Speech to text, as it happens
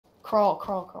Crawl,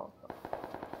 crawl, crawl, crawl.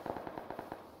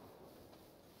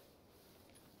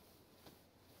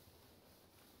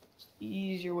 Just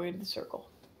ease your way to the circle.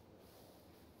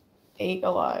 8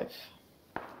 alive.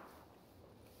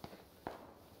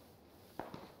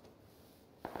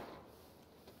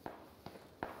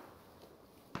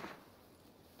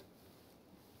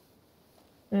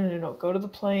 No, no, no. Go to the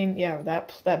plane. Yeah,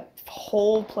 that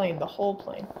whole plane. The whole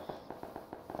plane.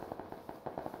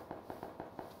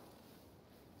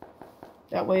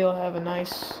 That way you'll have a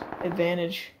nice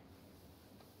advantage.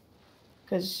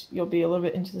 Because you'll be a little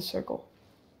bit into the circle.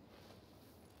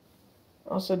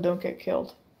 Also, don't get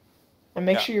killed. And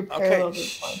make sure you're parallel to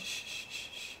the plane.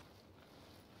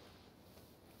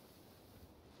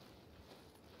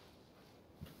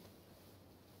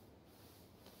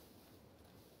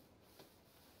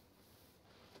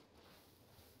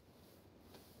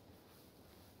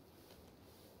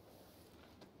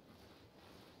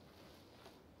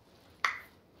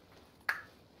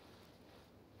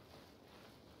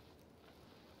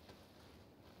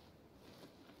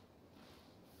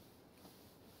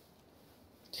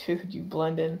 Dude, you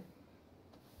blend in.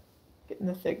 Get in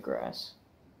the thick grass.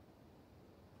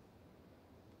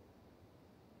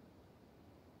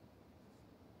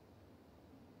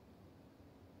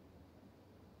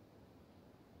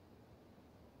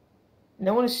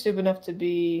 No one is stupid enough to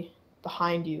be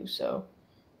behind you, so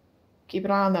keep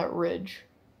an eye on that ridge.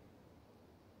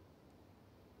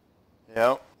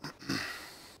 Yep.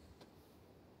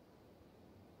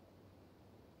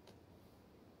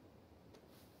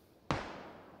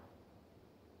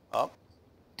 Up.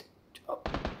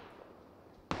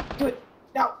 Do it.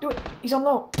 Now, do it. He's on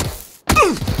low.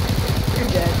 You're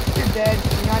dead. You're dead.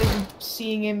 You're not even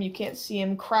seeing him. You can't see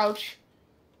him. Crouch.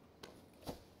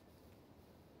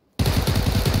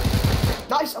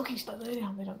 Nice. Okay, lay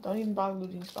down. Lay down. Don't even bother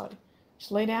looting his body.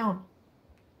 Just lay down.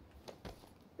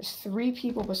 There's 3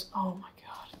 people, but oh my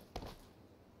god.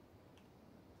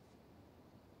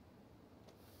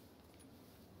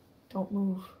 Don't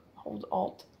move. Hold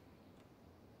Alt.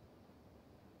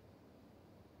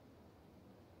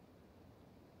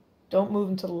 Don't move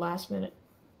until the last minute.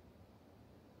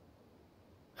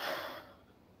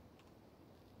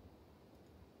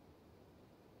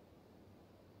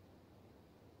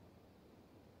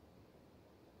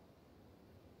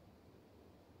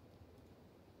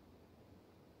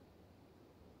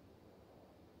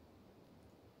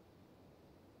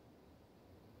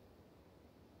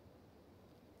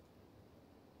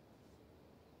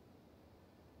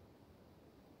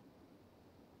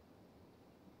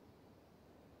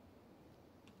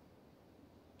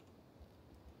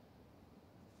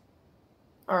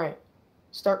 Alright,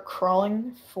 start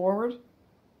crawling forward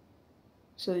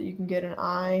so that you can get an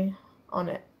eye on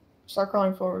it. Start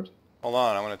crawling forward. Hold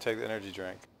on, I'm gonna take the energy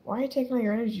drink. Why are you taking all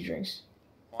your energy drinks?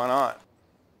 Why not?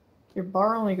 Your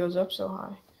bar only goes up so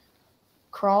high.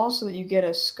 Crawl so that you get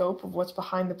a scope of what's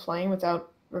behind the plane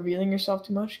without revealing yourself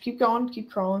too much. Keep going, keep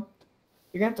crawling.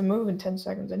 You're gonna have to move in 10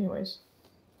 seconds anyways.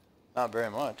 Not very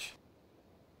much.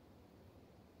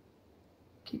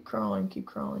 Keep crawling, keep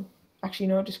crawling. Actually, you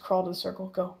know what? Just crawl to the circle.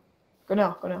 Go. Go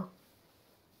now, go now.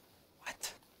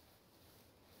 What?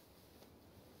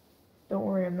 Don't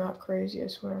worry, I'm not crazy, I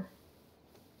swear.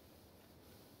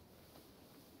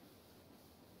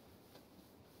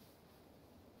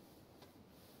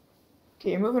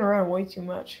 Okay, you're moving around way too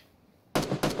much.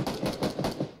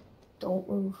 Don't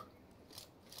move.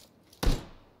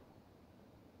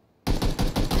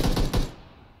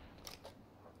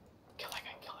 Kill that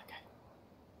guy, kill that guy.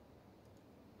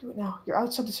 Do it now. You're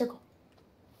outside the circle.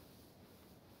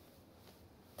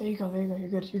 There you go, there you go. You're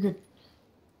good, you're good.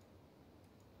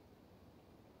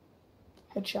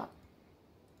 Headshot.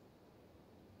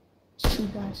 There's 2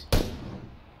 guys.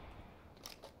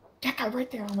 That guy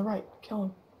right there on the right. Kill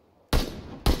him.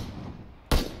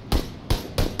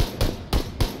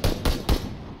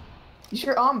 Use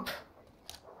your ump.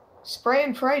 Spray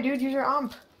and pray, dude. Use your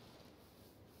ump.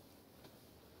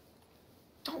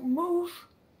 Don't move.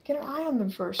 Get an eye on them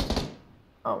first.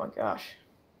 Oh my gosh.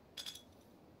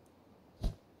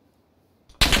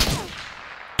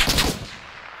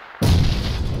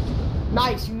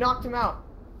 Nice, you knocked him out.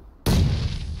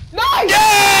 Nice! Yeah!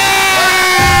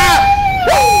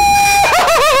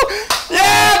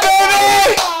 Yeah,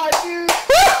 baby! Oh, dude.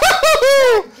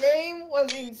 That game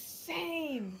was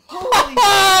insane. Holy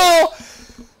Oh!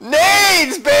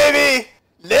 Nades, baby!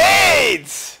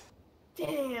 Nades!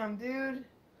 damn, dude.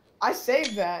 I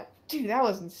saved that. Dude, that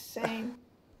was insane.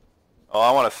 Oh,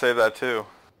 I want to save that too.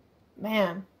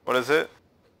 Man. What is it?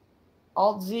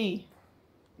 Alt Z.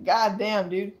 God damn,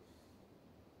 dude.